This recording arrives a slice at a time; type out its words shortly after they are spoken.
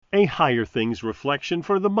A Higher Things reflection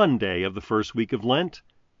for the Monday of the first week of Lent,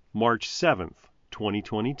 March 7th,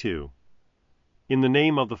 2022. In the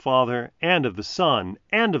name of the Father, and of the Son,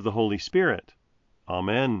 and of the Holy Spirit.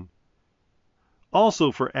 Amen.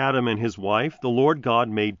 Also for Adam and his wife, the Lord God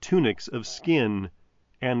made tunics of skin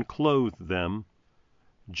and clothed them.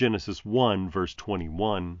 Genesis 1, verse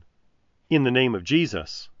 21. In the name of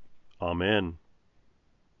Jesus. Amen.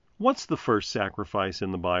 What's the first sacrifice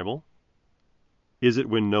in the Bible? Is it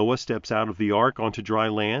when Noah steps out of the ark onto dry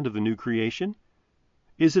land of the new creation?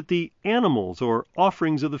 Is it the animals or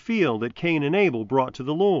offerings of the field that Cain and Abel brought to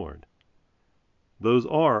the Lord? Those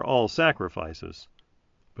are all sacrifices,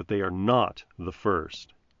 but they are not the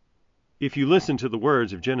first. If you listen to the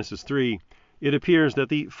words of Genesis 3, it appears that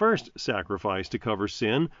the first sacrifice to cover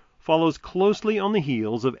sin follows closely on the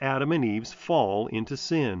heels of Adam and Eve's fall into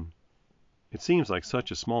sin. It seems like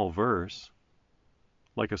such a small verse.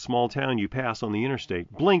 Like a small town you pass on the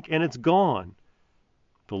interstate. Blink and it's gone.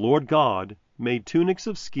 The Lord God made tunics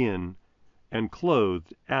of skin and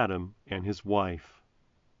clothed Adam and his wife.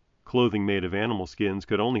 Clothing made of animal skins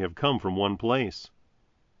could only have come from one place.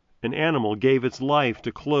 An animal gave its life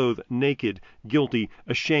to clothe naked, guilty,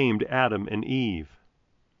 ashamed Adam and Eve.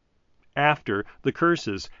 After the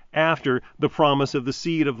curses, after the promise of the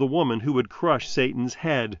seed of the woman who would crush Satan's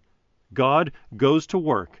head, God goes to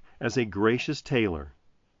work as a gracious tailor,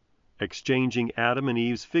 exchanging Adam and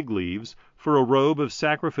Eve's fig leaves for a robe of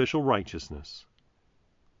sacrificial righteousness.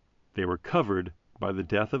 They were covered by the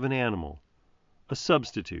death of an animal, a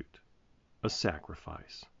substitute, a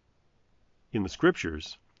sacrifice. In the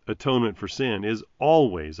Scriptures, atonement for sin is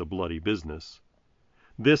always a bloody business.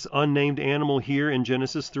 This unnamed animal here in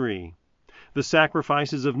Genesis 3, the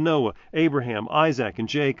sacrifices of Noah, Abraham, Isaac, and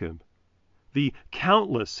Jacob, the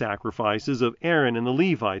countless sacrifices of Aaron and the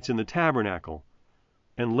Levites in the tabernacle,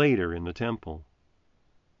 and later in the temple.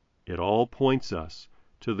 It all points us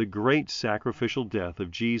to the great sacrificial death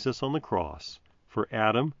of Jesus on the cross for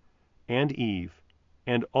Adam and Eve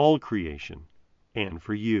and all creation, and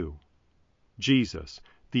for you. Jesus,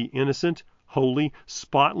 the innocent, holy,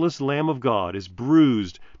 spotless Lamb of God, is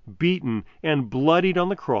bruised, beaten, and bloodied on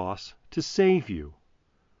the cross to save you.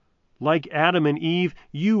 Like Adam and Eve,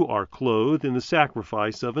 you are clothed in the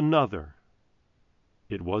sacrifice of another.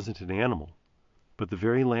 It wasn't an animal, but the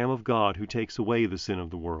very Lamb of God who takes away the sin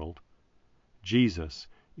of the world. Jesus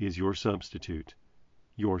is your substitute,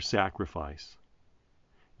 your sacrifice.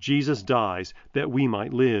 Jesus dies that we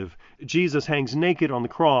might live. Jesus hangs naked on the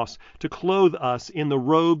cross to clothe us in the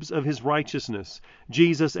robes of his righteousness.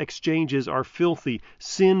 Jesus exchanges our filthy,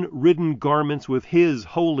 sin-ridden garments with his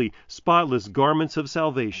holy, spotless garments of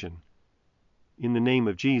salvation. In the name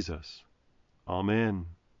of Jesus. Amen.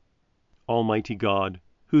 Almighty God,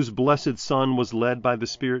 whose blessed Son was led by the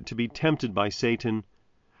Spirit to be tempted by Satan,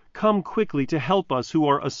 come quickly to help us who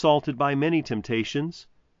are assaulted by many temptations.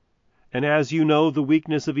 And as you know the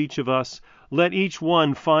weakness of each of us, let each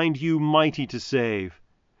one find you mighty to save.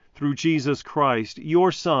 Through Jesus Christ,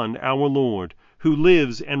 your Son, our Lord, who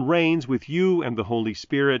lives and reigns with you and the Holy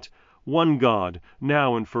Spirit, one God,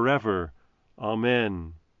 now and forever.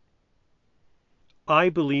 Amen. I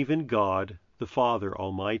believe in God, the Father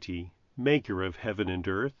Almighty, maker of heaven and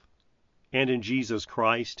earth, and in Jesus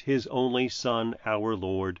Christ, his only Son, our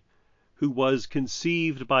Lord, who was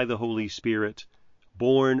conceived by the Holy Spirit,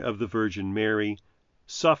 born of the Virgin Mary,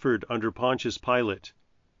 suffered under Pontius Pilate,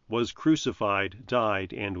 was crucified,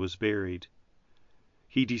 died, and was buried.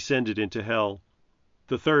 He descended into hell.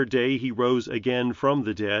 The third day he rose again from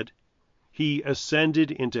the dead. He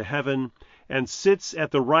ascended into heaven and sits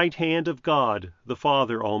at the right hand of God, the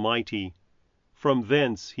Father Almighty. From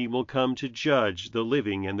thence he will come to judge the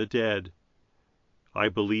living and the dead. I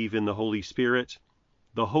believe in the Holy Spirit,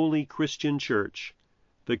 the holy Christian Church,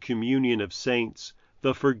 the communion of saints,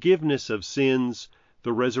 the forgiveness of sins,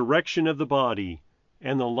 the resurrection of the body,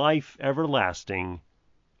 and the life everlasting.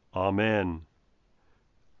 Amen.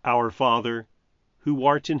 Our Father, who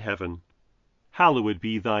art in heaven, hallowed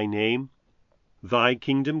be thy name. Thy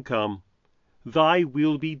kingdom come, thy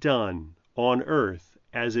will be done, on earth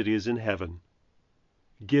as it is in heaven.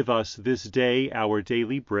 Give us this day our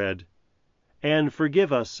daily bread, and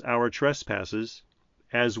forgive us our trespasses,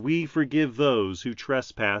 as we forgive those who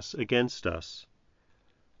trespass against us.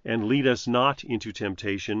 And lead us not into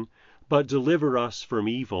temptation, but deliver us from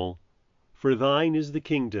evil. For thine is the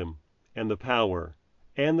kingdom, and the power,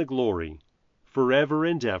 and the glory, forever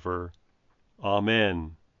and ever.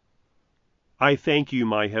 Amen. I thank you,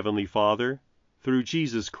 my heavenly Father, through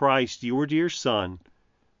Jesus Christ, your dear Son,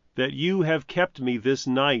 that you have kept me this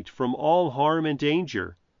night from all harm and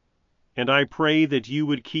danger, And I pray that you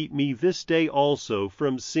would keep me this day also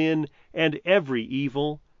from sin and every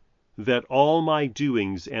evil, that all my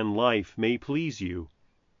doings and life may please you.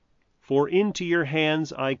 For into your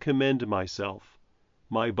hands I commend myself,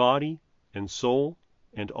 my body and soul,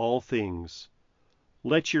 and all things.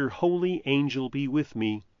 Let your holy angel be with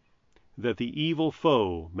me, that the evil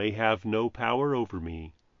foe may have no power over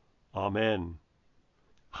me. Amen.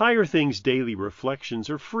 Higher Things Daily Reflections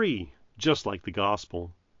are free, just like the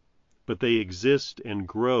Gospel, but they exist and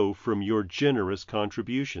grow from your generous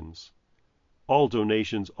contributions. All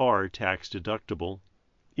donations are tax-deductible.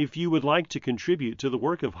 If you would like to contribute to the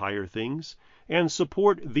work of Higher Things and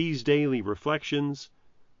support these daily reflections,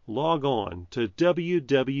 log on to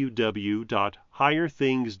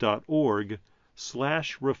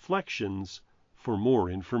www.higherthings.org/reflections for more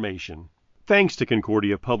information. Thanks to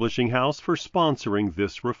Concordia Publishing House for sponsoring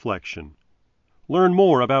this reflection. Learn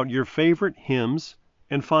more about your favorite hymns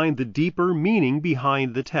and find the deeper meaning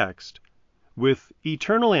behind the text with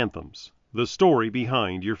Eternal Anthems, the story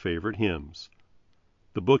behind your favorite hymns.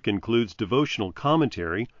 The book includes devotional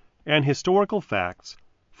commentary and historical facts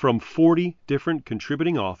from 40 different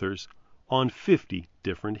contributing authors on 50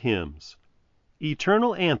 different hymns.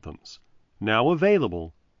 Eternal Anthems, now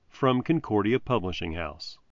available from Concordia Publishing House.